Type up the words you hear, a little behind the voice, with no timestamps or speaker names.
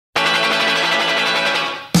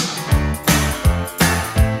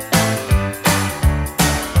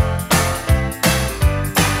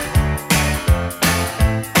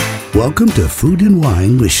Welcome to Food and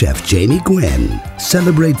Wine with Chef Jamie Gwen.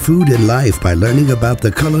 Celebrate food and life by learning about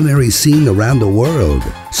the culinary scene around the world.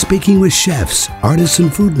 Speaking with chefs, artisan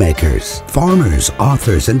food makers, farmers,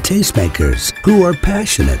 authors, and tastemakers who are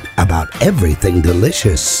passionate about everything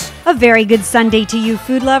delicious. A very good Sunday to you,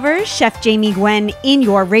 food lovers. Chef Jamie Gwen in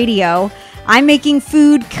your radio. I'm making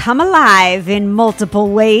food come alive in multiple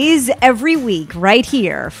ways every week right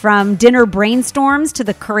here, from dinner brainstorms to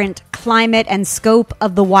the current climate and scope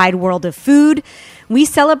of the wide world of food. We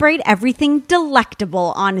celebrate everything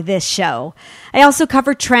delectable on this show. I also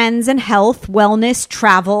cover trends and health, wellness,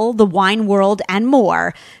 travel, the wine world, and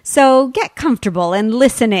more. So get comfortable and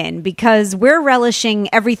listen in, because we're relishing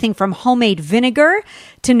everything from homemade vinegar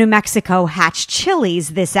to New Mexico hatch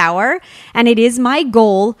chilies this hour, and it is my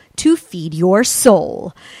goal to feed your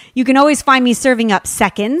soul. You can always find me serving up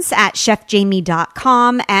seconds at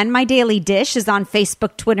chefjamie.com, and my daily dish is on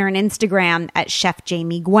Facebook, Twitter, and Instagram at Chef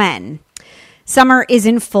Jamie Gwen. Summer is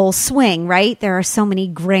in full swing, right? There are so many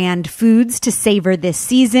grand foods to savor this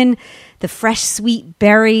season. The fresh, sweet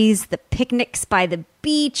berries, the picnics by the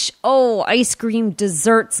beach, ice cream,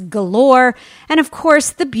 desserts galore, and of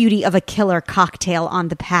course, the beauty of a killer cocktail on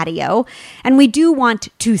the patio. And we do want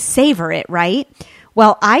to savor it, right?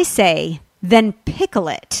 Well, I say, then pickle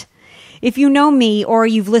it. If you know me or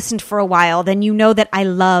you've listened for a while, then you know that I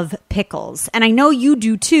love pickles. And I know you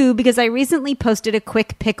do too, because I recently posted a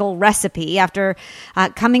quick pickle recipe after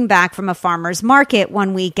coming back from a farmer's market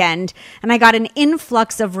one weekend. And I got an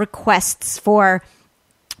influx of requests for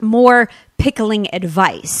more pickling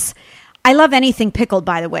advice. I love anything pickled,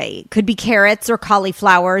 by the way. It could be carrots or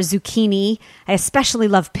cauliflower, zucchini. I especially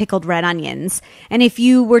love pickled red onions. And if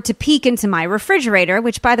you were to peek into my refrigerator,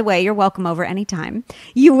 which, by the way, you're welcome over anytime,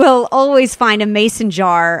 you will always find a mason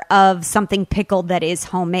jar of something pickled that is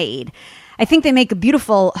homemade. I think they make a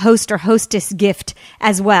beautiful host or hostess gift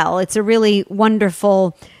as well. It's a really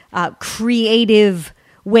wonderful, creative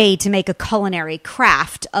way to make a culinary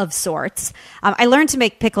craft of sorts. I learned to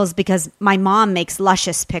make pickles because my mom makes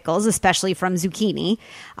luscious pickles, especially from zucchini.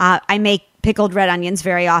 I make pickled red onions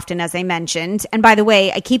very often, as I mentioned. And by the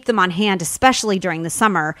way, I keep them on hand, especially during the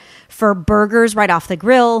summer, for burgers right off the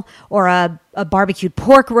grill, or a barbecued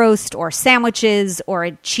pork roast, or sandwiches, or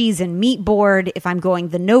a cheese and meat board if I'm going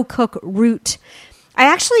the no-cook route. I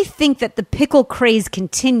actually think that the pickle craze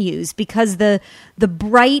continues because the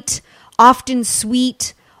bright, often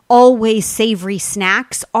sweet, always savory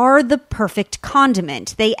snacks are the perfect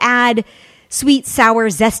condiment. They add sweet, sour,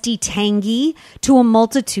 zesty, tangy to a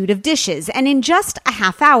multitude of dishes. And in just a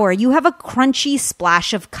half hour, you have a crunchy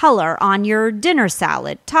splash of color on your dinner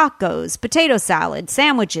salad, tacos, potato salad,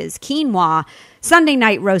 sandwiches, quinoa, Sunday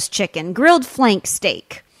night roast chicken, grilled flank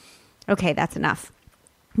steak. Okay, that's enough.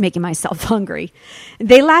 Making myself hungry.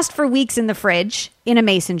 They last for weeks in the fridge in a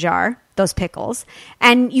mason jar, those pickles,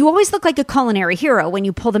 and you always look like a culinary hero when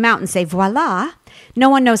you pull them out and say, voila. No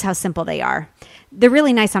one knows how simple they are. They're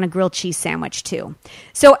really nice on a grilled cheese sandwich too.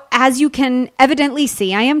 So as you can evidently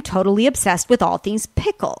see, I am totally obsessed with all things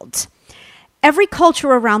pickled. Every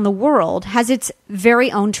culture around the world has its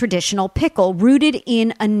very own traditional pickle rooted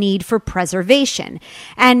in a need for preservation.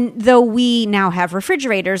 And though we now have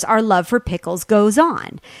refrigerators, our love for pickles goes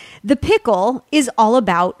on. The pickle is all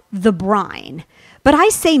about the brine. But I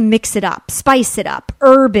say mix it up, spice it up,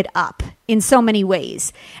 herb it up in so many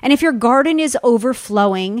ways. And if your garden is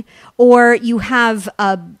overflowing, or you have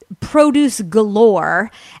produce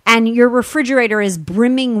galore and your refrigerator is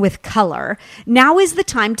brimming with color, now is the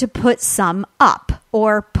time to put some up,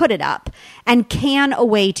 or put it up, and can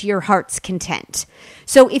away to your heart's content.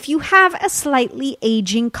 So if you have a slightly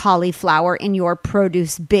aging cauliflower in your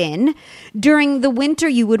produce bin, during the winter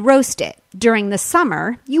you would roast it. During the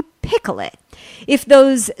summer, you pickle it. If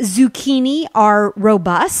those zucchini are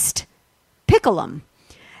robust, pickle them.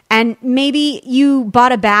 And maybe you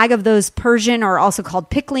bought a bag of those Persian, or also called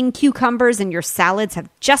pickling cucumbers, and your salads have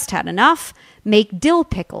just had enough. Make dill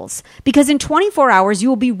pickles, because in 24 hours you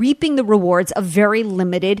will be reaping the rewards of very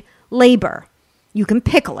limited labor. You can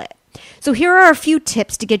pickle it. So here are a few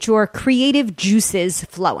tips to get your creative juices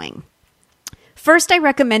flowing. First, I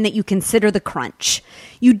recommend that you consider the crunch.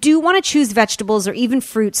 You do want to choose vegetables or even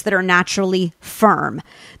fruits that are naturally firm.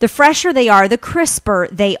 The fresher they are, the crisper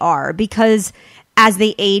they are, because as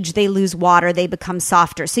they age, they lose water, they become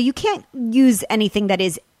softer. So you can't use anything that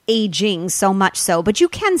is aging so much so, but you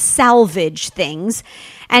can salvage things.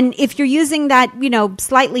 And if you're using that,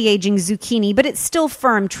 slightly aging zucchini, but it's still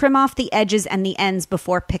firm, trim off the edges and the ends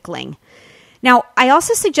before pickling. Now, I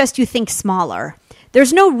also suggest you think smaller.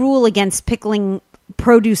 There's no rule against pickling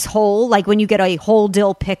produce whole, like when you get a whole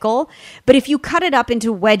dill pickle. But if you cut it up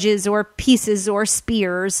into wedges or pieces or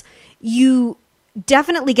spears, you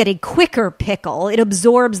definitely get a quicker pickle. It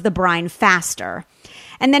absorbs the brine faster.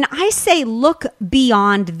 And then I say look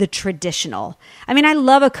beyond the traditional. I mean, I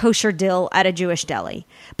love a kosher dill at a Jewish deli,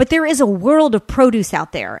 but there is a world of produce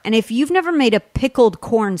out there. And if you've never made a pickled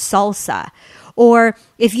corn salsa, or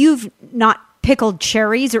if you've not pickled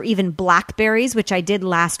cherries or even blackberries, which I did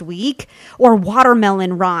last week, or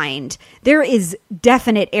watermelon rind, there is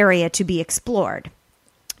definite area to be explored.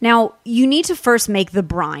 Now, you need to first make the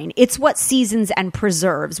brine. It's what seasons and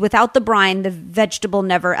preserves. Without the brine, the vegetable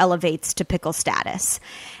never elevates to pickle status.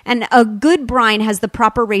 And a good brine has the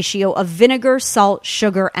proper ratio of vinegar, salt,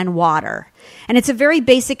 sugar, and water. And it's a very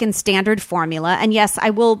basic and standard formula. And yes, I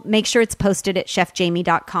will make sure it's posted at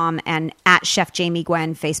chefjamie.com and at Chef Jamie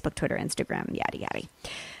Gwen, Facebook, Twitter, Instagram, yada, yada.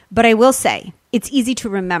 But I will say, it's easy to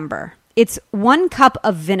remember. It's 1 cup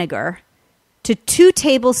of vinegar to 2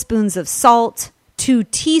 tablespoons of salt, 2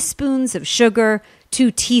 teaspoons of sugar,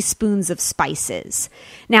 2 teaspoons of spices.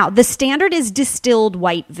 Now, the standard is distilled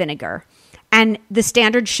white vinegar, and the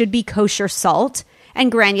standard should be kosher salt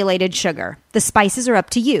and granulated sugar. The spices are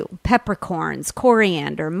up to you. Peppercorns,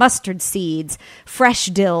 coriander, mustard seeds, fresh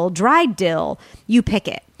dill, dried dill. You pick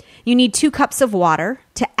it. You need 2 cups of water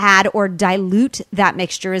to add or dilute that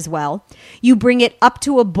mixture as well. You bring it up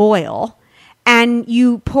to a boil, and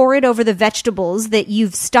you pour it over the vegetables that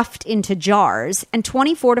you've stuffed into jars. And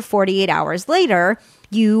 24 to 48 hours later,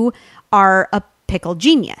 you are a pickle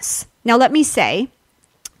genius. Now, let me say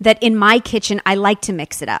that in my kitchen, I like to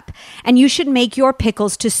mix it up. And you should make your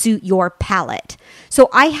pickles to suit your palate. So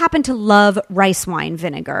I happen to love rice wine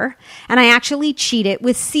vinegar, and I actually cheat it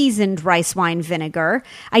with seasoned rice wine vinegar.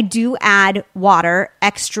 I do add water,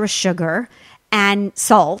 extra sugar, and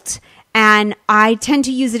salt. And I tend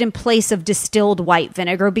to use it in place of distilled white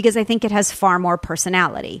vinegar because I think it has far more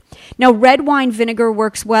personality. Now, red wine vinegar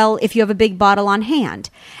works well if you have a big bottle on hand.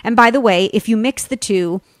 And by the way, if you mix the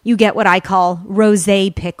two, you get what I call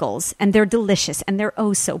rosé pickles. And they're delicious and they're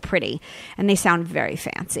oh so pretty. And they sound very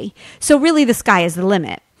fancy. So really the sky is the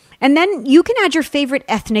limit. And then you can add your favorite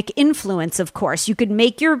ethnic influence, of course. You could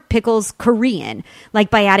make your pickles Korean,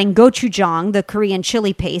 like by adding gochujang, the Korean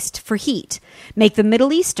chili paste, for heat. Make them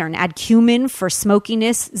Middle Eastern. Add cumin for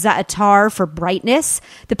smokiness, za'atar for brightness.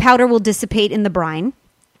 The powder will dissipate in the brine.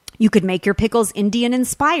 You could make your pickles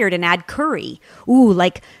Indian-inspired and add curry. Ooh,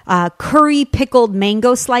 like curry pickled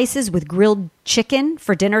mango slices with grilled chicken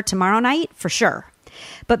for dinner tomorrow night, for sure.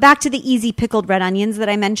 But back to the easy pickled red onions that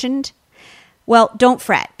I mentioned. Well, don't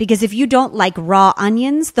fret, because if you don't like raw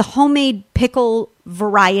onions, the homemade pickle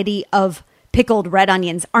variety of pickled red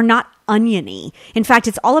onions are not oniony. In fact,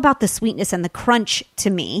 it's all about the sweetness and the crunch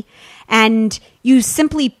to me. And you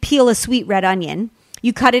simply peel a sweet red onion,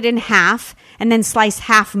 you cut it in half, and then slice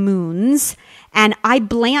half moons. And I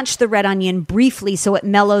blanch the red onion briefly so it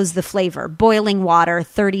mellows the flavor. Boiling water,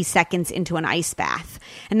 30 seconds into an ice bath.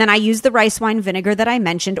 And then I use the rice wine vinegar that I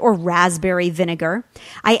mentioned, or raspberry vinegar.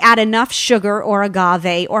 I add enough sugar or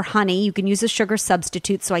agave or honey. You can use a sugar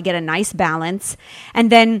substitute so I get a nice balance. And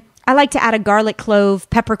then I like to add a garlic clove,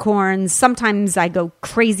 peppercorns. Sometimes I go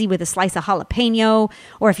crazy with a slice of jalapeno,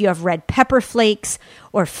 or if you have red pepper flakes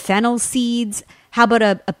or fennel seeds. How about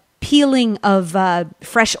a peeling of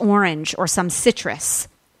fresh orange or some citrus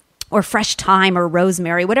or fresh thyme or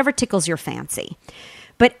rosemary, whatever tickles your fancy.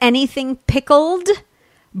 But anything pickled,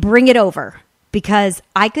 bring it over, because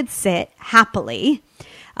I could sit happily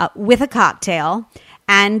with a cocktail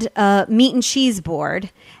and a meat and cheese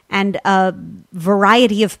board and a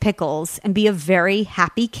variety of pickles and be a very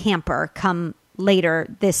happy camper come later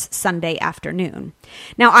this Sunday afternoon.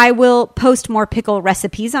 Now, I will post more pickle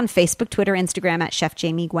recipes on Facebook, Twitter, Instagram at Chef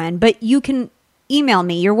Jamie Gwen, but you can email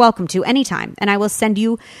me. You're welcome to anytime, and I will send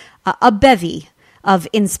you a bevy of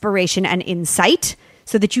inspiration and insight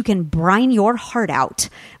so that you can brine your heart out.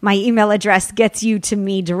 My email address gets you to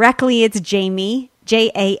me directly. It's Jamie,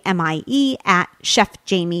 Jamie, at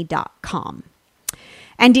chefjamie.com.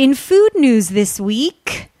 And in food news this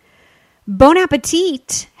week, Bon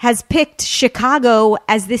Appetit has picked Chicago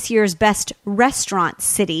as this year's best restaurant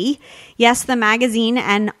city. Yes, the magazine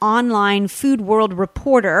and online food world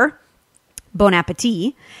reporter, Bon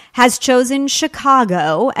Appetit, has chosen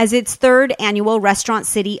Chicago as its 3rd annual restaurant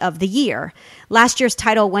city of the year. Last year's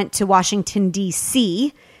title went to Washington,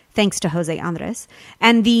 D.C., thanks to Jose Andres.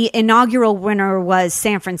 And the inaugural winner was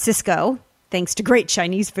San Francisco, thanks to great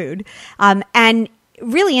Chinese food. And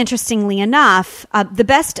really interestingly enough, the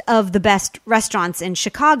best of the best restaurants in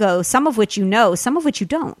Chicago, some of which you know, some of which you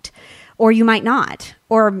don't, or you might not.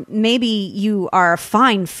 Or maybe you are a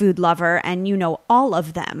fine food lover and you know all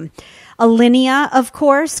of them. Alinea, of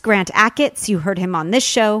course, Grant Achatz, you heard him on this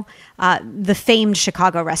show, the famed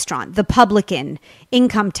Chicago restaurant, The Publican,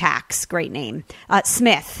 Income Tax, great name,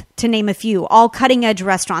 Smith, to name a few, all cutting-edge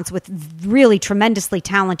restaurants with really tremendously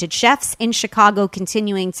talented chefs in Chicago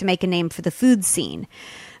continuing to make a name for the food scene.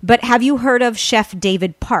 But have you heard of Chef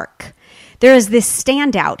David Park? There is this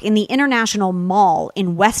standout in the International Mall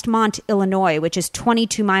in Westmont, Illinois, which is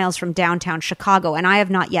 22 miles from downtown Chicago, and I have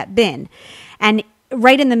not yet been. And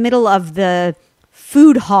right in the middle of the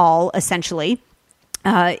food hall, essentially,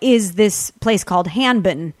 is this place called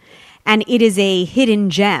Hanbin, and it is a hidden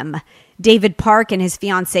gem. David Park and his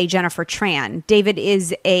fiancée, Jennifer Tran. David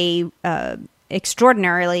is a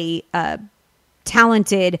extraordinarily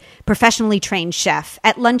talented, professionally trained chef.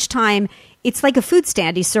 At lunchtime, it's like a food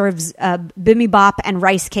stand. He serves bibimbap and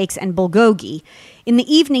rice cakes and bulgogi. In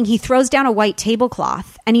the evening, he throws down a white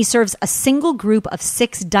tablecloth and he serves a single group of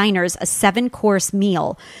 6 diners a 7-course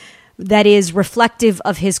meal that is reflective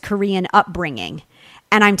of his Korean upbringing.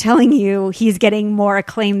 And I'm telling you, he's getting more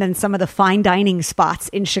acclaim than some of the fine dining spots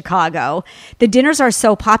in Chicago. The dinners are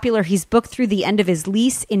so popular, he's booked through the end of his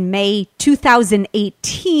lease in May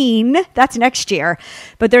 2018. That's next year.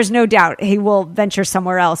 But there's no doubt he will venture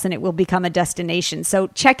somewhere else and it will become a destination. So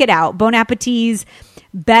check it out. Bon Appetit's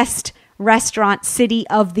Best Restaurant City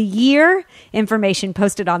of the Year. Information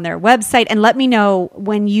posted on their website. And let me know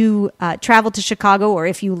when you travel to Chicago, or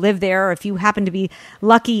if you live there, or if you happen to be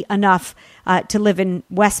lucky enough to live in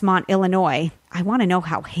Westmont, Illinois. I want to know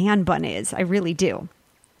how Hanbun is. I really do.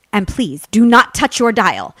 And please do not touch your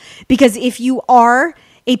dial, because if you are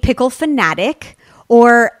a pickle fanatic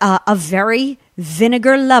or a very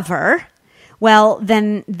vinegar lover, well,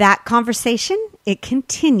 then that conversation, it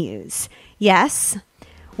continues. Yes,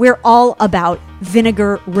 we're all about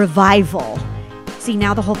vinegar revival. See,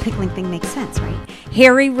 now the whole pickling thing makes sense, right?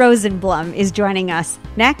 Harry Rosenblum is joining us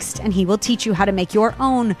next, and he will teach you how to make your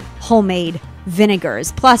own homemade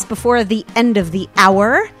vinegars. Plus, before the end of the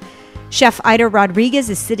hour, Chef Ida Rodriguez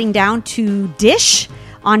is sitting down to dish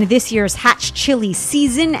on this year's Hatch Chili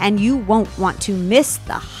season, and you won't want to miss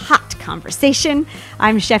the hot conversation.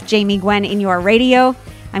 I'm Chef Jamie Gwen in your radio.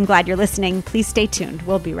 I'm glad you're listening. Please stay tuned.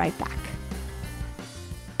 We'll be right back.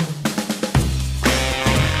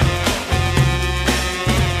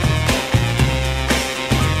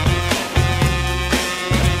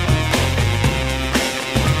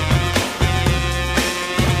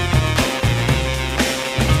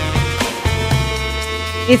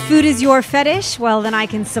 If food is your fetish, well, then I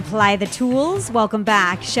can supply the tools. Welcome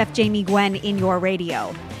back. Chef Jamie Gwen in your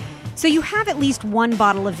radio. So you have at least one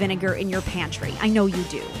bottle of vinegar in your pantry. I know you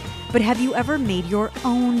do. But have you ever made your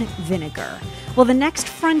own vinegar? Well, the next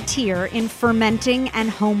frontier in fermenting and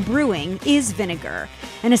home brewing is vinegar,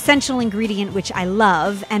 an essential ingredient which I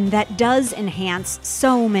love and that does enhance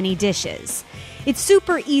so many dishes. It's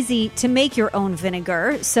super easy to make your own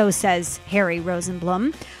vinegar, so says Harry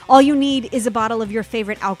Rosenblum. All you need is a bottle of your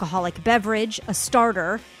favorite alcoholic beverage, a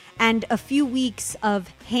starter, and a few weeks of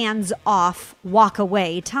hands-off,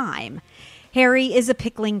 walk-away time. Harry is a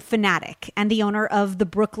pickling fanatic and the owner of the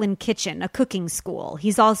Brooklyn Kitchen, a cooking school.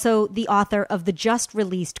 He's also the author of the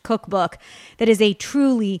just-released cookbook that is a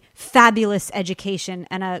truly fabulous education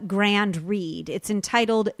and a grand read. It's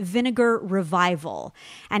entitled Vinegar Revival,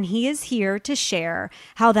 and he is here to share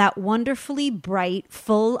how that wonderfully bright,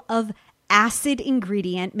 full of acid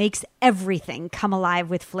ingredient makes everything come alive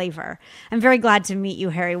with flavor. I'm very glad to meet you,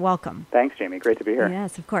 Harry. Welcome. Thanks, Jamie. Great to be here.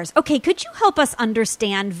 Yes, of course. Okay, could you help us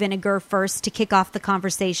understand vinegar first to kick off the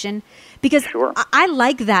conversation? Because Sure. I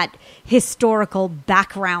like that historical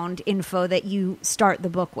background info that you start the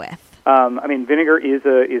book with. Vinegar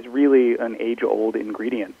is really an age-old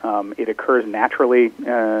ingredient. It occurs naturally,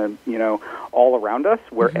 all around us.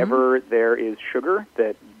 Wherever there is sugar,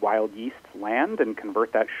 that wild yeasts land and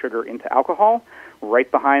convert that sugar into alcohol. Right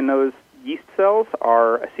behind those yeast cells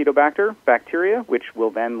are Acetobacter bacteria, which will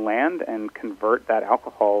then land and convert that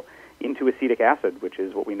alcohol into acetic acid, which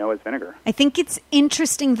is what we know as vinegar. I think it's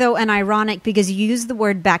interesting, though, and ironic, because you use the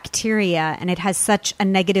word bacteria, and it has such a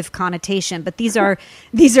negative connotation. But these are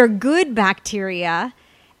good bacteria,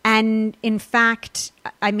 and in fact,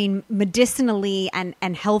 medicinally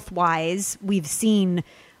and health-wise, we've seen,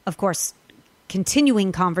 of course,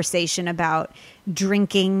 continuing conversation about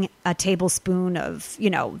drinking a tablespoon of,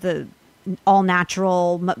 the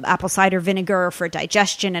all-natural apple cider vinegar for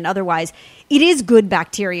digestion and otherwise. It is good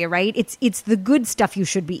bacteria, right? It's the good stuff you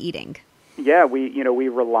should be eating. Yeah, we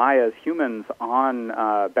rely as humans on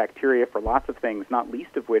bacteria for lots of things, not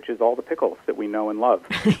least of which is all the pickles that we know and love.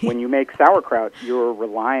 When you make sauerkraut, you're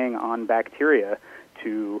relying on bacteria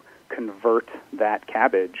to convert that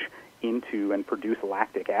cabbage into and produce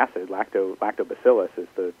lactic acid. Lactobacillus is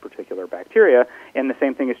the particular bacteria, and the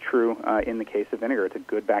same thing is true in the case of vinegar. It's a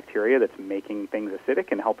good bacteria that's making things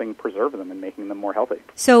acidic and helping preserve them and making them more healthy.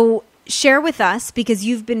 So share with us, because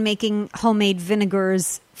you've been making homemade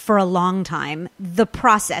vinegars for a long time, the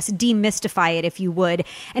process, demystify it if you would.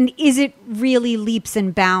 And is it really leaps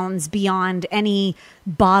and bounds beyond any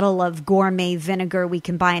bottle of gourmet vinegar we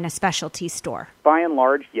can buy in a specialty store? By and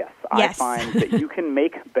large, yes. Yes. I find that you can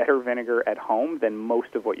make better vinegar at home than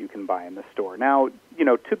most of what you can buy in the store. Now,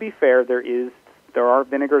 to be fair, there are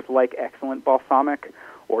vinegars like excellent balsamic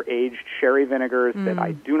or aged sherry vinegars that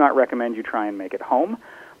I do not recommend you try and make at home.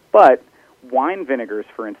 But wine vinegars,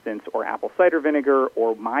 for instance, or apple cider vinegar,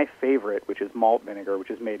 or my favorite, which is malt vinegar, which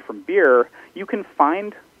is made from beer, you can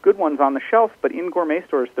find good ones on the shelf, but in gourmet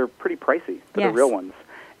stores, they're pretty pricey for the real ones.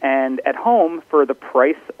 And at home, for the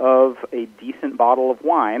price of a decent bottle of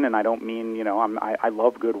wine, and I don't mean, I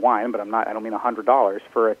love good wine, but I don't mean $100.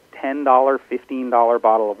 For a $10, $15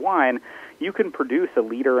 bottle of wine, you can produce 1.5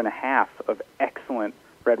 liters of excellent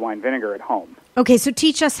red wine vinegar at home. Okay, so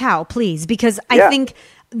teach us how, please, because I think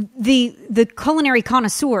the culinary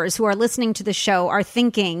connoisseurs who are listening to the show are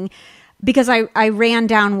thinking, because I ran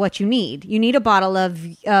down what you need. You need a bottle of,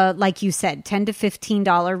 like you said, $10 to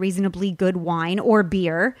 $15 reasonably good wine or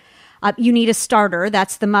beer. You need a starter,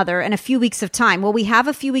 that's the mother, and a few weeks of time. Well, we have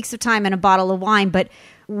a few weeks of time and a bottle of wine, but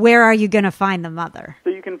where are you going to find the mother? So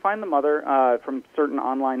you can find the mother from certain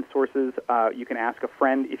online sources. You can ask a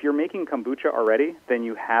friend. If you're making kombucha already, then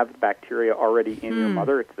you have bacteria already in your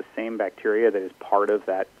mother. It's the same bacteria that is part of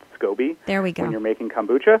that SCOBY. There we go. When you're making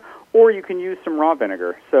kombucha. Or you can use some raw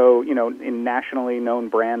vinegar. So, in nationally known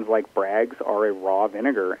brands like Bragg's are a raw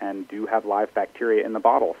vinegar and do have live bacteria in the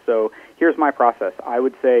bottle. So here's my process. I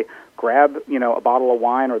would say grab, a bottle of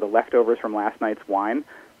wine or the leftovers from last night's wine.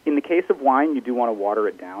 In the case of wine, you do want to water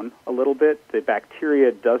it down a little bit. The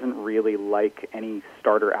bacteria doesn't really like any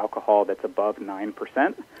starter alcohol that's above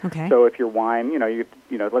 9%. Okay. So if your wine,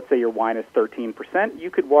 let's say your wine is 13%, you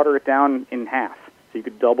could water it down in half. So you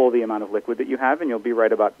could double the amount of liquid that you have, and you'll be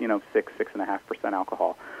right about 6.5%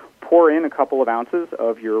 alcohol. Pour in a couple of ounces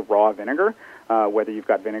of your raw vinegar, whether you've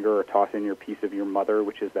got vinegar, or toss in your piece of your mother,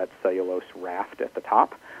 which is that cellulose raft at the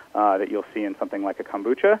top that you'll see in something like a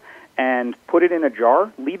kombucha, and put it in a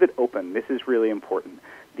jar. Leave it open. This is really important.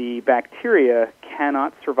 The bacteria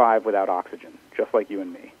cannot survive without oxygen, just like you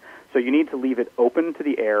and me. So you need to leave it open to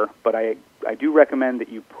the air, but I do recommend that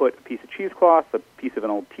you put a piece of cheesecloth, a piece of an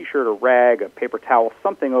old T-shirt or rag, a paper towel,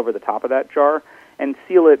 something over the top of that jar, and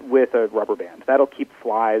seal it with a rubber band. That'll keep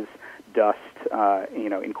flies, dust,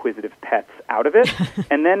 inquisitive pets out of it,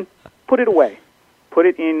 and then put it away. Put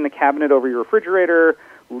it in the cabinet over your refrigerator,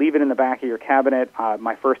 leave it in the back of your cabinet.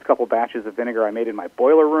 My first couple batches of vinegar I made in my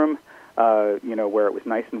boiler room, where it was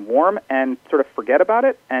nice and warm, and sort of forget about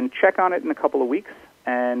it and check on it in a couple of weeks.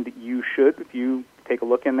 And you should, if you take a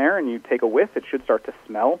look in there and you take a whiff, it should start to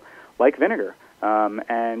smell like vinegar.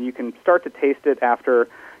 And you can start to taste it after,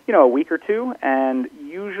 a week or two, and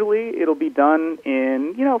usually it'll be done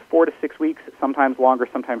in, 4 to 6 weeks, sometimes longer,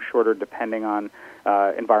 sometimes shorter, depending on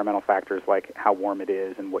environmental factors like how warm it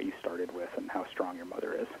is and what you started with and how strong your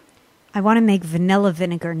mother is. I want to make vanilla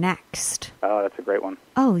vinegar next. Oh, that's a great one.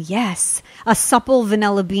 Oh, yes. A supple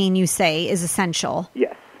vanilla bean, you say, is essential.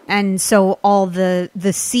 Yes. And so all the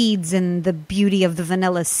seeds and the beauty of the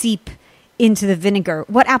vanilla seep into the vinegar.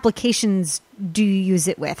 What applications do you use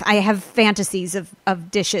it with? I have fantasies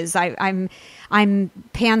of dishes. I'm pan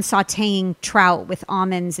sautéing trout with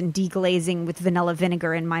almonds and deglazing with vanilla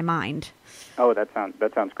vinegar in my mind. Oh, that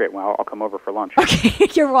sounds great. Well, I'll come over for lunch. Okay,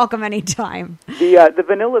 you're welcome anytime. The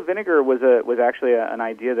vanilla vinegar was actually an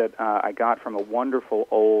idea that I got from a wonderful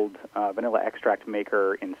old vanilla extract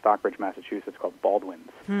maker in Stockbridge, Massachusetts, called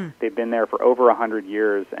Baldwin's. They've been there for over 100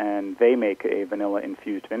 years, and they make a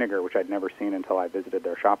vanilla-infused vinegar, which I'd never seen until I visited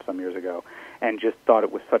their shop some years ago, and just thought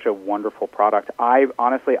it was such a wonderful product. I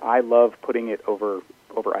love putting it over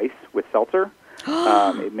ice with seltzer.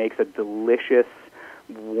 It makes a delicious,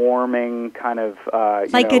 warming kind of a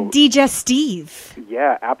digestive.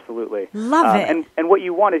 Yeah, absolutely. Love it. And what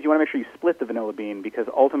you want is you want to make sure you split the vanilla bean, because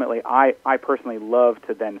ultimately I personally love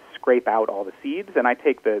to then scrape out all the seeds, and I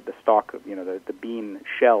take the stalk of the bean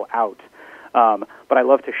shell out. But I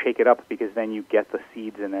love to shake it up because then you get the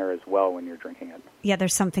seeds in there as well when you're drinking it. Yeah,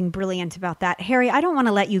 there's something brilliant about that. Harry, I don't want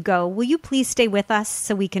to let you go. Will you please stay with us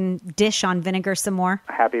so we can dish on vinegar some more?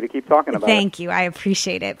 Happy to keep talking about it. Thank you. I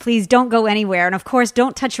appreciate it. Please don't go anywhere. And of course,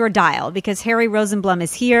 don't touch your dial because Harry Rosenblum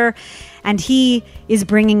is here and he is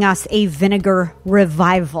bringing us a vinegar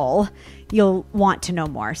revival. You'll want to know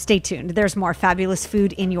more. Stay tuned. There's more fabulous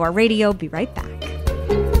food in your radio. Be right back.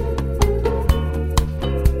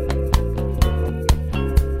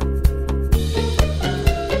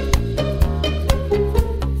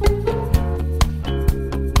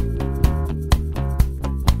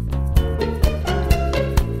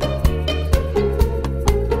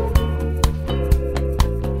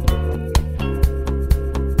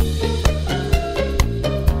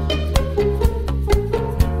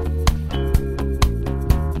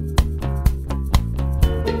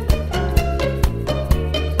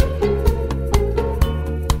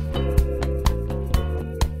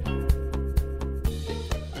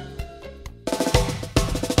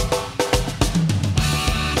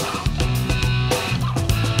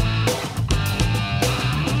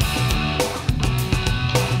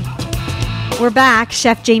 We're back.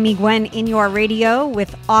 Chef Jamie Gwen in your radio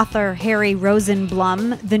with author Harry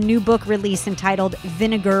Rosenblum, the new book release entitled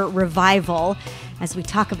Vinegar Revival. As we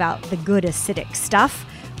talk about the good acidic stuff,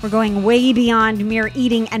 we're going way beyond mere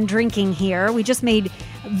eating and drinking here. We just made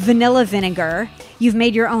vanilla vinegar. You've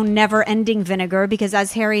made your own never-ending vinegar because,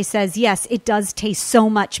 as Harry says, yes, it does taste so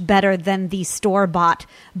much better than the store-bought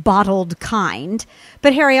bottled kind.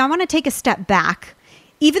 But Harry, I want to take a step back.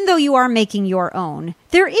 Even though you are making your own,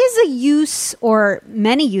 there is a use, or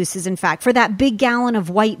many uses, in fact, for that big gallon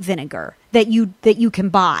of white vinegar that you can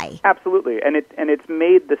buy. Absolutely, and it's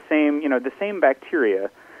made the same. The same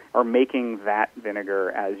bacteria are making that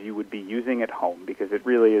vinegar as you would be using at home because it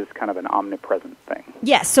really is kind of an omnipresent thing.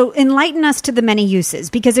 Yes, so enlighten us to the many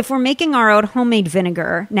uses because if we're making our own homemade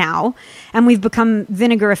vinegar now, and we've become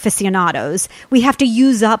vinegar aficionados, we have to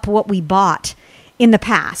use up what we bought in the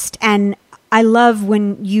past. And I love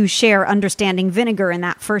when you share understanding vinegar in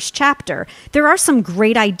that first chapter. There are some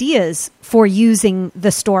great ideas for using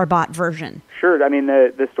the store-bought version. Sure. I mean,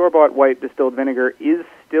 the store-bought white distilled vinegar is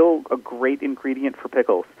still a great ingredient for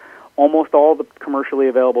pickles. Almost all the commercially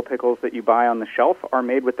available pickles that you buy on the shelf are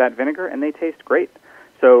made with that vinegar, and they taste great.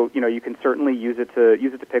 So, you can certainly use it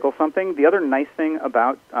to pickle something. The other nice thing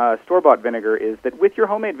about store-bought vinegar is that with your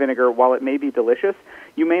homemade vinegar, while it may be delicious,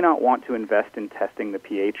 you may not want to invest in testing the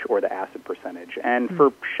pH or the acid percentage. And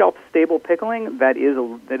for shelf-stable pickling, that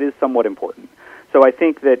is somewhat important. So I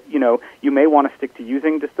think that, you may want to stick to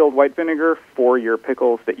using distilled white vinegar for your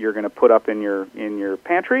pickles that you're going to put up in your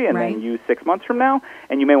pantry and then use 6 months from now,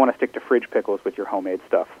 and you may want to stick to fridge pickles with your homemade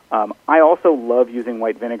stuff. I also love using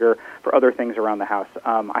white vinegar for other things around the house.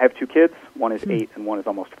 I have 2 kids. One is 8 and one is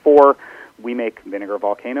almost 4. We make vinegar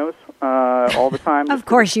volcanoes all the time. Of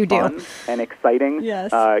course you do. Fun and exciting.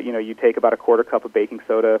 Yes. You take about a quarter cup of baking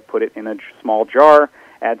soda, put it in a small jar,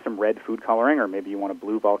 add some red food coloring, or maybe you want a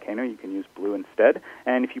blue volcano, you can use blue instead.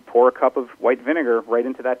 And if you pour a cup of white vinegar right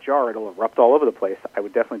into that jar, it'll erupt all over the place. I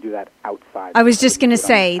would definitely do that outside. I was just going to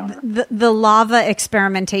say, the lava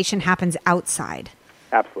experimentation happens outside.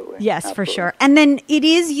 Absolutely. Yes, Absolutely. For sure. And then it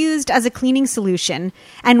is used as a cleaning solution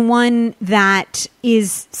and one that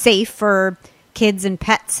is safe for kids and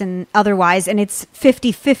pets and otherwise. And it's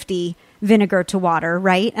 50-50 vinegar to water,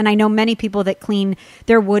 right? And I know many people that clean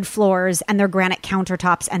their wood floors and their granite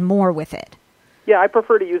countertops and more with it. Yeah, I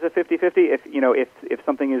prefer to use a 50-50 if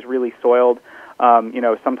something is really soiled.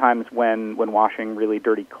 Sometimes when washing really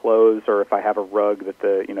dirty clothes, or if I have a rug that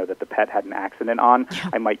the pet had an accident on,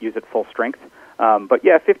 I might use it full strength. But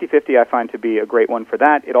yeah, 50-50 I find to be a great one for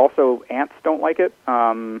that. It also, ants don't like it.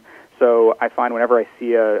 So I find whenever I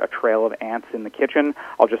see a trail of ants in the kitchen,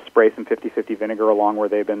 I'll just spray some 50-50 vinegar along where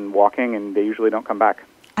they've been walking, and they usually don't come back.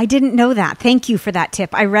 I didn't know that. Thank you for that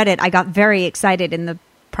tip. I read it. I got very excited in the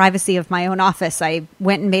privacy of my own office. I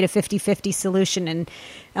went and made a 50-50 solution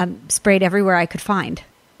and sprayed everywhere I could find.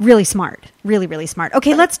 Really smart. Really, really smart.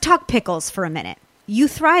 Okay, let's talk pickles for a minute. You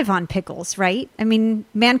thrive on pickles, right? I mean,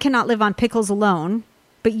 man cannot live on pickles alone.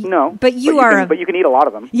 But you can eat a lot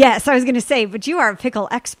of them. Yes, I was going to say, but you are a pickle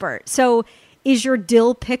expert. So is your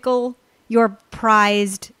dill pickle your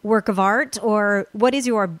prized work of art, or what is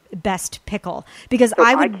your best pickle? Because So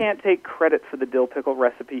I can't take credit for the dill pickle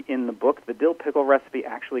recipe in the book. The dill pickle recipe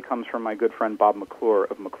actually comes from my good friend Bob McClure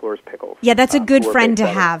of McClure's Pickles. Yeah, that's a good who are friend based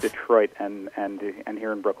to out of have. Detroit and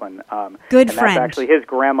here in Brooklyn. Good and friend. That's actually his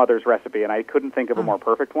grandmother's recipe, and I couldn't think of a more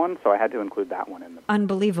perfect one, so I had to include that one in the book.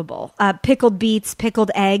 Unbelievable. Pickled beets,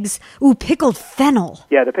 pickled eggs. Ooh, pickled fennel.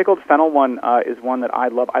 Yeah, the pickled fennel one is one that I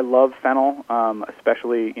love. I love fennel,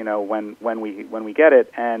 especially when we get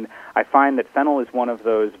it, and I find that fennel is one of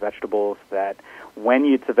those vegetables that when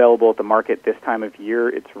it's available at the market this time of year,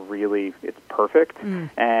 it's perfect.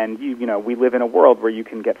 And we live in a world where you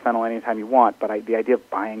can get fennel anytime you want. But the idea of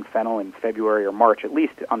buying fennel in February or March, at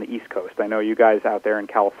least on the East Coast, I know you guys out there in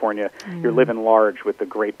California, you're living large with the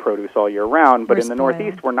great produce all year round. But We're in the spoiled.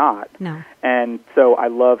 Northeast, we're not. No. And so I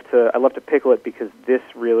love to pickle it because this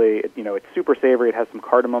really, it's super savory. It has some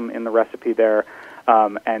cardamom in the recipe there.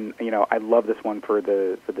 And I love this one for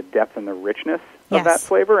the depth and the richness of that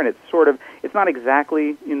flavor. And it's not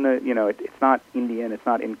exactly in the, it's not Indian, it's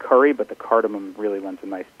not in curry, but the cardamom really lends a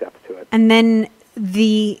nice depth to it. And then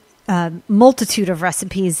the multitude of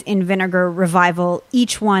recipes in Vinegar Revival,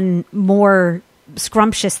 each one more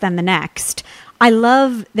scrumptious than the next. I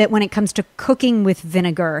love that when it comes to cooking with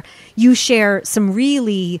vinegar, you share some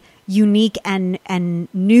really unique and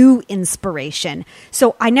new inspiration.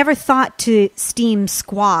 So I never thought to steam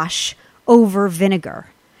squash over vinegar,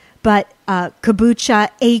 but kombucha,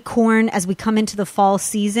 acorn, as we come into the fall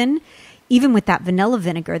season, even with that vanilla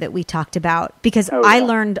vinegar that we talked about, because I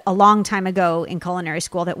learned a long time ago in culinary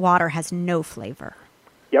school that water has no flavor.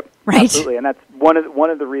 Yep, right? Absolutely, and that's one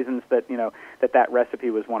of the reasons that that recipe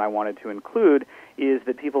was one I wanted to include, is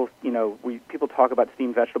that people people talk about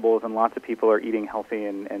steamed vegetables, and lots of people are eating healthy,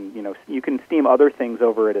 and you can steam other things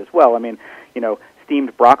over it as well. I mean,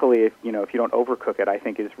 steamed broccoli, if you don't overcook it, I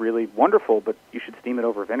think is really wonderful, but you should steam it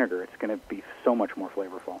over vinegar. It's going to be so much more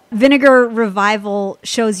flavorful. Vinegar Revival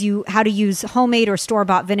shows you how to use homemade or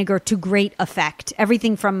store-bought vinegar to great effect.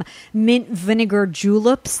 Everything from mint vinegar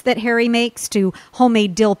juleps that Harry makes to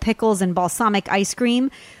homemade dill pickles and balsamic ice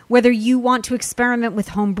cream. Whether you want to experiment with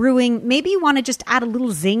home brewing, maybe you want to just add a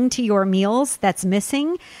little zing to your meals that's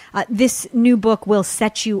missing, this new book will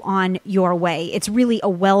set you on your way. It's really a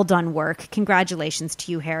well-done work. Congratulations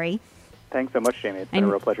to you, Harry. Thanks so much, Jamie. It's been a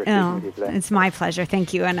real pleasure speaking with you today. It's my pleasure.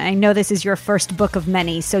 Thank you. And I know this is your first book of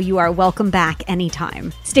many, so you are welcome back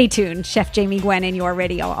anytime. Stay tuned. Chef Jamie Gwen in your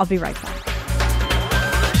radio. I'll be right back.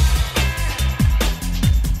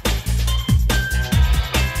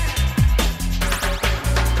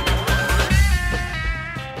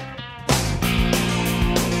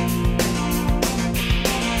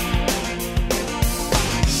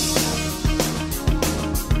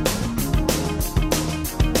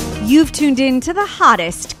 You've tuned in to the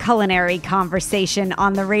hottest culinary conversation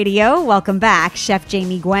on the radio. Welcome back. Chef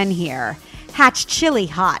Jamie Gwen here. Hatch Chili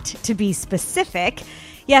hot, to be specific.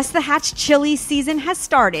 Yes, the Hatch Chili season has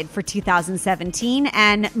started for 2017,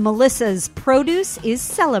 and Melissa's Produce is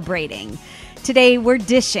celebrating. Today, we're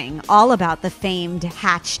dishing all about the famed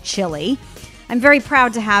Hatch Chili. I'm very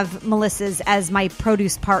proud to have Melissa's as my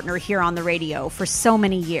produce partner here on the radio for so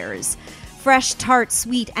many years. Fresh, tart,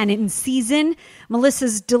 sweet, and in season,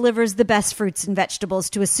 Melissa's delivers the best fruits and vegetables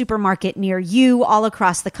to a supermarket near you all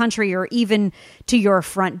across the country, or even to your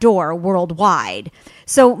front door worldwide.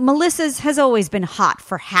 So Melissa's has always been hot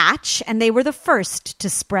for Hatch, and they were the first to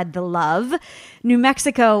spread the love. New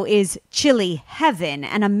Mexico is chili heaven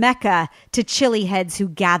and a mecca to chili heads who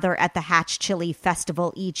gather at the Hatch Chili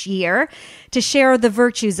Festival each year. To share the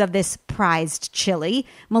virtues of this prized chili,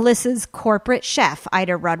 Melissa's corporate chef,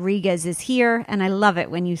 Ida Rodriguez, is here, and I love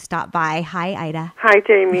it when you stop by. Hi, Ida. Hi,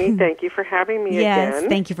 Jamie. Thank you for having me again. Yes,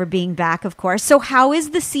 thank you for being back, of course. So how is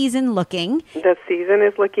the season looking? The season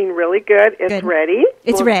is looking really good. It's ready.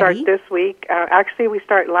 We'll start this week. Actually, we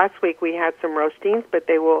start last week. We had some roastings, but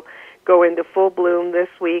they will go into full bloom this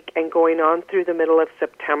week and going on through the middle of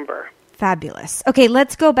September. Fabulous. Okay,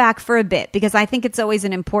 let's go back for a bit because I think it's always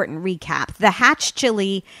an important recap. The Hatch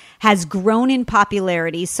Chili has grown in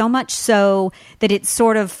popularity, so much so that it's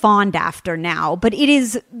sort of fawned after now, but it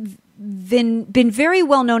is been very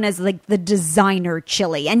well known as like the designer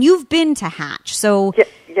chili, and you've been to Hatch, so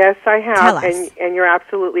yes, I have. Tell us. And you're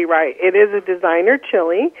absolutely right. It is a designer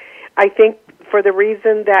chili. I think for the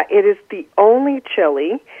reason that it is the only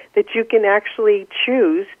chili that you can actually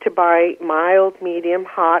choose to buy mild, medium,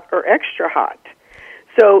 hot, or extra hot.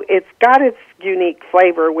 So it's got its unique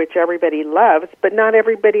flavor, which everybody loves, but not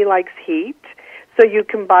everybody likes heat. So you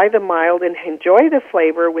can buy the mild and enjoy the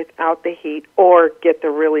flavor without the heat, or get the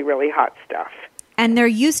really, really hot stuff. And there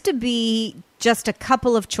used to be just a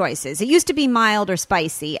couple of choices. It used to be mild or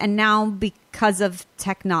spicy, and now because of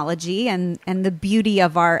technology and the beauty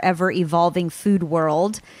of our ever-evolving food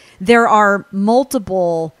world, there are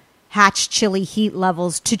multiple Hatch chili heat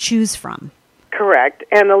levels to choose from. Correct.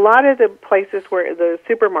 And a lot of the places where the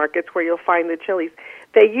supermarkets where you'll find the chilies,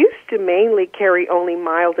 they used to mainly carry only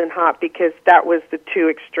mild and hot because that was the two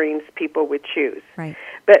extremes people would choose. Right.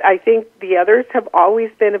 But I think the others have always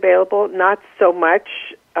been available, not so much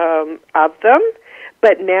of them,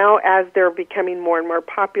 but now as they're becoming more and more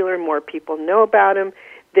popular, more people know about them,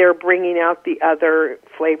 they're bringing out the other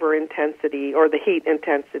flavor intensity or the heat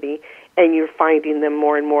intensity, and you're finding them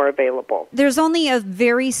more and more available. There's only a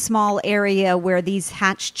very small area where these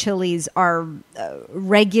Hatch chilies are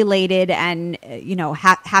regulated and,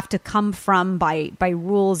 have to come from by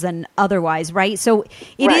rules and otherwise, right? So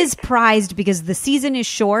it is prized because the season is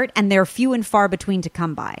short and they're few and far between to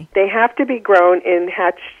come by. They have to be grown in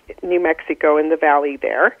Hatch, New Mexico, in the valley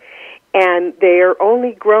there, and they are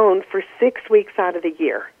only grown for 6 weeks out of the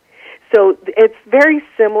year. So it's very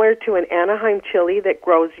similar to an Anaheim chili that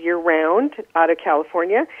grows year-round out of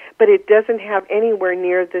California, but it doesn't have anywhere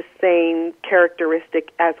near the same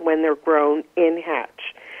characteristic as when they're grown in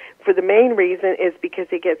Hatch. For the main reason is because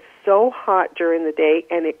it gets so hot during the day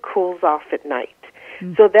and it cools off at night.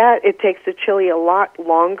 So that it takes the chili a lot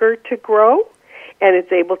longer to grow, and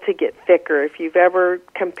it's able to get thicker. If you've ever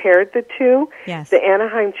compared the two, yes, the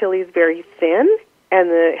Anaheim chili is very thin, and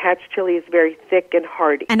the Hatch chili is very thick and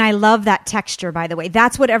hearty. And I love that texture, by the way.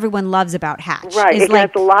 That's what everyone loves about Hatch. Right. It has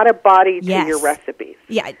a lot of body to your recipes.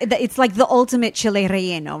 Yeah, it's like the ultimate chile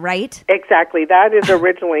relleno, right? Exactly. That is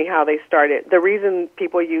originally how they started. The reason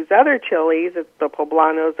people use other chilies, the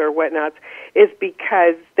poblanos or whatnots, is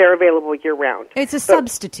because they're available year-round. It's a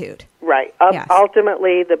substitute. Right.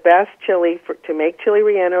 Ultimately, the best chili to make chili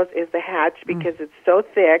rellenos is the Hatch because it's so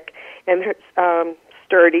thick and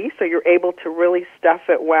sturdy, so you're able to really stuff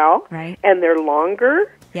it well. Right. And they're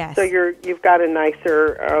longer. Yes. So you've got a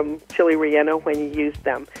nicer chili relleno when you use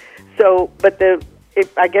them. So, but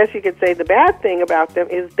I guess you could say the bad thing about them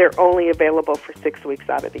is they're only available for 6 weeks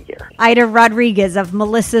out of the year. Ida Rodriguez of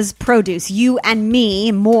Melissa's Produce. You and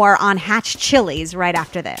me, more on Hatch chilies right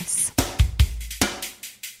after this.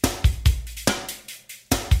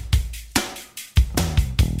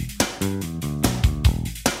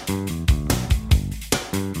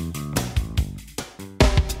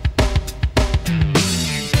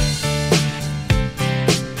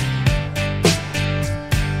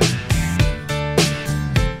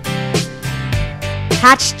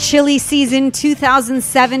 Hatch Chili Season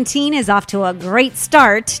 2017 is off to a great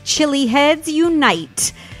start. Chili heads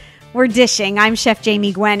unite. We're dishing. I'm Chef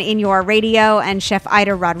Jamie Gwen in your radio, and Chef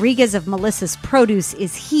Ida Rodriguez of Melissa's Produce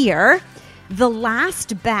is here. The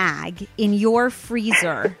last bag in your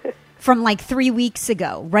freezer from like 3 weeks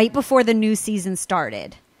ago, right before the new season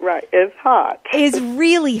started. Right, it's hot. Is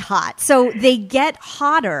really hot. So they get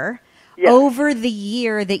hotter over the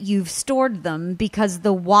year that you've stored them because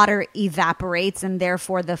the water evaporates and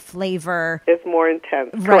therefore the flavor is more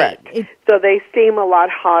intense. Right. Correct. So they seem a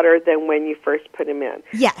lot hotter than when you first put them in.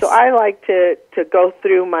 Yes. So I like to go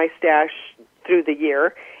through my stash through the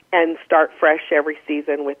year and start fresh every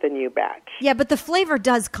season with a new batch. Yeah, but the flavor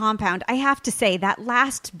does compound. I have to say that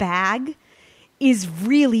last bag is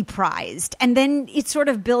really prized, and then it sort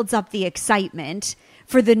of builds up the excitement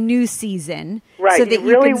for the new season. Right. So that you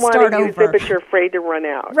really can want start to use over. it, but you're afraid to run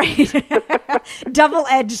out. Right.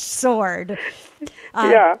 Double-edged sword.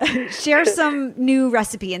 Share some new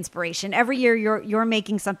recipe inspiration. Every year you're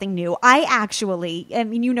making something new. I'm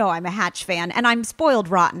a Hatch fan, and I'm spoiled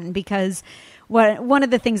rotten because one of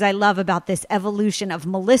the things I love about this evolution of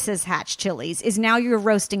Melissa's Hatch chilies is now you're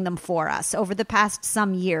roasting them for us. Over the past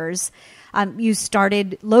some years, you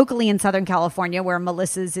started locally in Southern California, where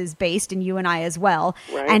Melissa's is based, and you and I as well.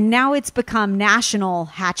 Right. And now it's become national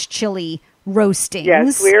Hatch chili roastings.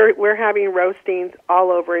 Yes, we're having roastings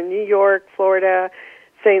all over in New York, Florida,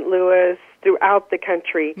 St. Louis, throughout the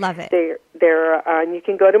country. Love it. And you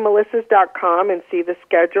can go to melissas.com and see the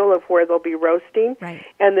schedule of where they'll be roasting. Right.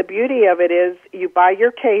 And the beauty of it is you buy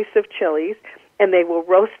your case of chilies, and they will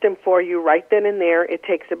roast them for you right then and there. It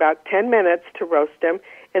takes about 10 minutes to roast them,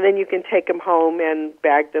 and then you can take them home and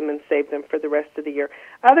bag them and save them for the rest of the year.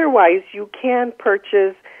 Otherwise, you can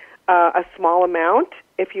purchase a small amount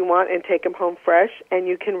if you want and take them home fresh, and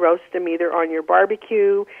you can roast them either on your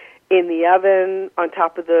barbecue, in the oven, on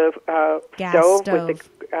top of the stove with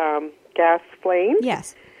the gas flame.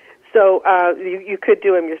 Yes. So you could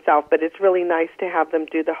do them yourself, but it's really nice to have them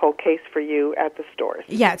do the whole case for you at the stores.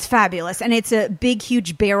 Yeah, it's fabulous. And it's a big,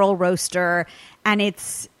 huge barrel roaster, and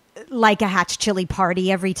it's like a Hatch chili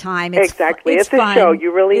party every time. Exactly. It's fun. a show.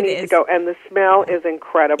 You really need to go. And the smell is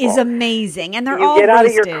incredible. Is amazing. And they're you all get out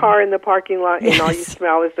roasted. of your car in the parking lot and all you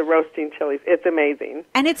smell is the roasting chilies. It's amazing.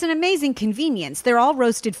 And it's an amazing convenience. They're all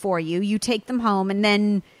roasted for you. You take them home and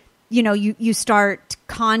then, you start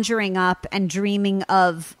conjuring up and dreaming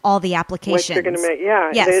of all the applications. What you're going to make.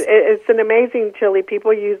 Yeah. Yes. It's an amazing chili.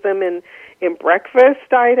 People use them in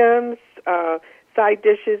breakfast items, side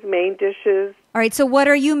dishes, main dishes. All right. So what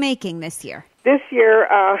are you making this year? This year,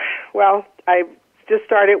 I just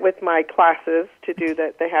started with my classes to do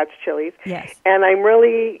the Hatch chilies. Yes. And I'm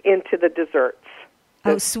really into the desserts.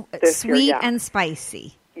 Sweet and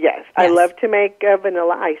spicy. Yes. I love to make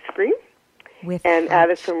vanilla ice cream. And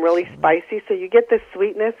added some really spicy. So you get the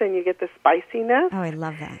sweetness and you get the spiciness. Oh, I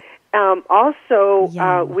love that.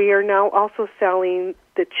 We are now also selling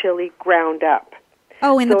the chili ground up.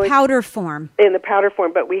 Oh, in the powder form. In the powder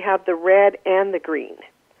form, but we have the red and the green.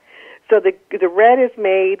 So the red is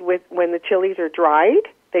made when the chilies are dried.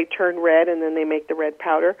 They turn red and then they make the red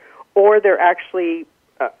powder. Or they're actually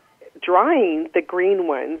drying the green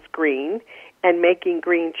ones green and making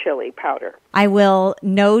green chili powder. I will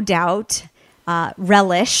no doubt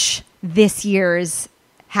relish this year's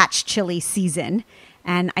Hatch chili season.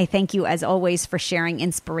 And I thank you, as always, for sharing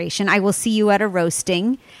inspiration. I will see you at a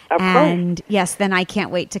roasting. Of and course. Yes, then I can't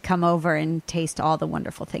wait to come over and taste all the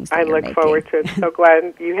wonderful things that you're making. I look forward to it. So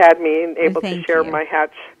glad you had me and able to share my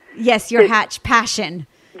Hatch. Yes, your Hatch passion.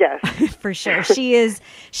 Yes. For sure. She is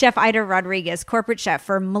Chef Ida Rodriguez, corporate chef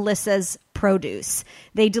for Melissa's Produce.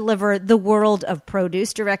 They deliver the world of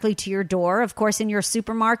produce directly to your door. Of course, in your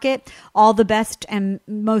supermarket, all the best and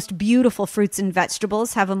most beautiful fruits and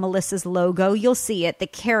vegetables have a Melissa's logo. You'll see it. The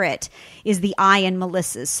carrot is the I in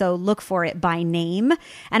Melissa's, so look for it by name.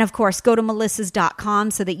 And of course, go to melissas.com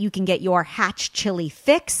so that you can get your Hatch chili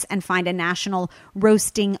fix and find a national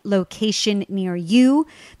roasting location near you.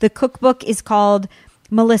 The cookbook is called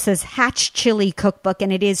Melissa's Hatch Chili Cookbook,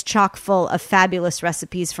 and it is chock full of fabulous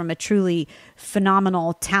recipes from a truly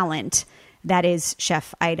phenomenal talent. That is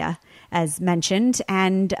Chef Ida, as mentioned.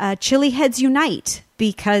 And chili heads unite,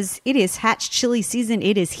 because it is Hatch chili season.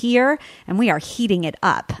 It is here, and we are heating it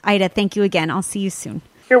up. Ida, thank you again. I'll see you soon.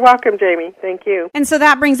 You're welcome, Jamie. Thank you. And so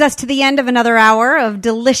that brings us to the end of another hour of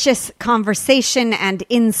delicious conversation and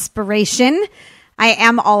inspiration. I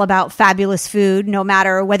am all about fabulous food. No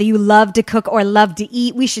matter whether you love to cook or love to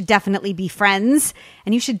eat, we should definitely be friends.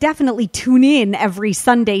 And you should definitely tune in every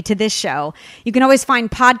Sunday to this show. You can always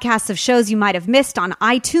find podcasts of shows you might have missed on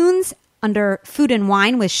iTunes under Food and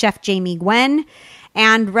Wine with Chef Jamie Gwen,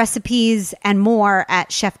 and recipes and more at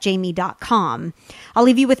chefjamie.com. I'll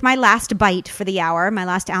leave you with my last bite for the hour, my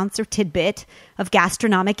last ounce or tidbit of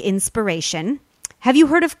gastronomic inspiration. Have you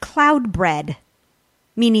heard of cloud bread?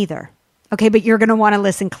 Me neither. Okay, but you're going to want to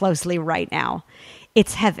listen closely right now.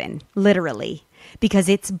 It's heaven, literally, because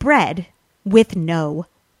it's bread with no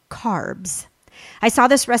carbs. I saw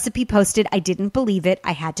this recipe posted. I didn't believe it.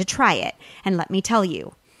 I had to try it. And let me tell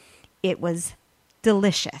you, it was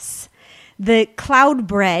delicious. The cloud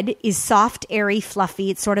bread is soft, airy,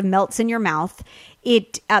 fluffy. It sort of melts in your mouth.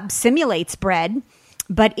 It simulates bread,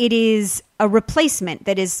 but it is a replacement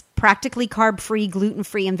that is practically carb-free,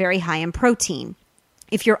 gluten-free, and very high in protein.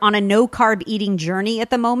 If you're on a no-carb eating journey at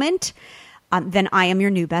the moment, then I am your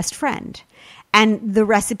new best friend. And the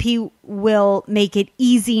recipe will make it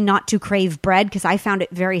easy not to crave bread, because I found it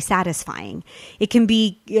very satisfying. It can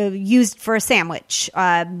be used for a sandwich.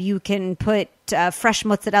 You can put fresh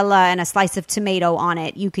mozzarella and a slice of tomato on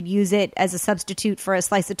it. You could use it as a substitute for a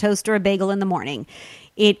slice of toast or a bagel in the morning.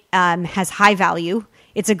 It has high value.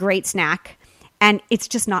 It's a great snack. And it's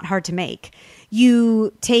just not hard to make.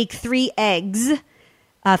 You take 3 eggs,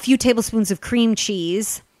 a few tablespoons of cream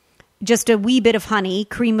cheese, just a wee bit of honey,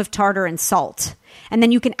 cream of tartar, and salt. And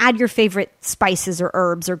then you can add your favorite spices or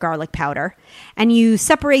herbs or garlic powder. And you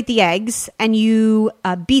separate the eggs, and you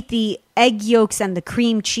beat the egg yolks and the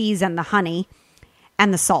cream cheese and the honey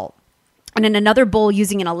and the salt. And in another bowl,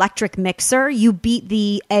 using an electric mixer, you beat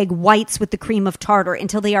the egg whites with the cream of tartar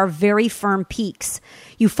until they are very firm peaks.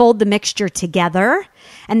 You fold the mixture together,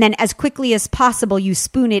 and then as quickly as possible, you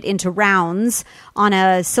spoon it into rounds on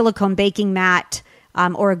a silicone baking mat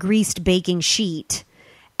or a greased baking sheet.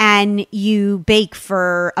 And you bake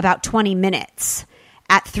for about 20 minutes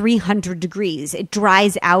at 300 degrees. It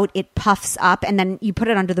dries out, it puffs up, and then you put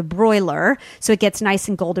it under the broiler so it gets nice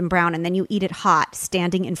and golden brown, and then you eat it hot,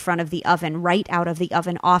 standing in front of the oven, right out of the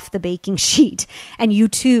oven, off the baking sheet. And you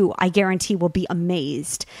too, I guarantee, will be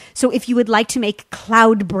amazed. So if you would like to make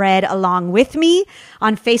cloud bread along with me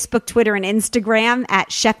on Facebook, Twitter, and Instagram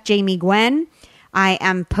at Chef Jamie Gwen, I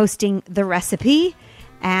am posting the recipe.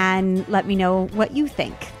 and let me know what you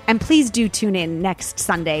think. And please do tune in next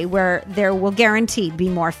Sunday, where there will guaranteed be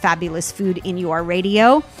more fabulous food in your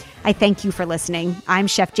radio. I thank you for listening. I'm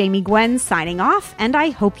Chef Jamie Gwen signing off, and I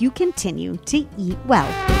hope you continue to eat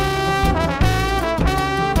well.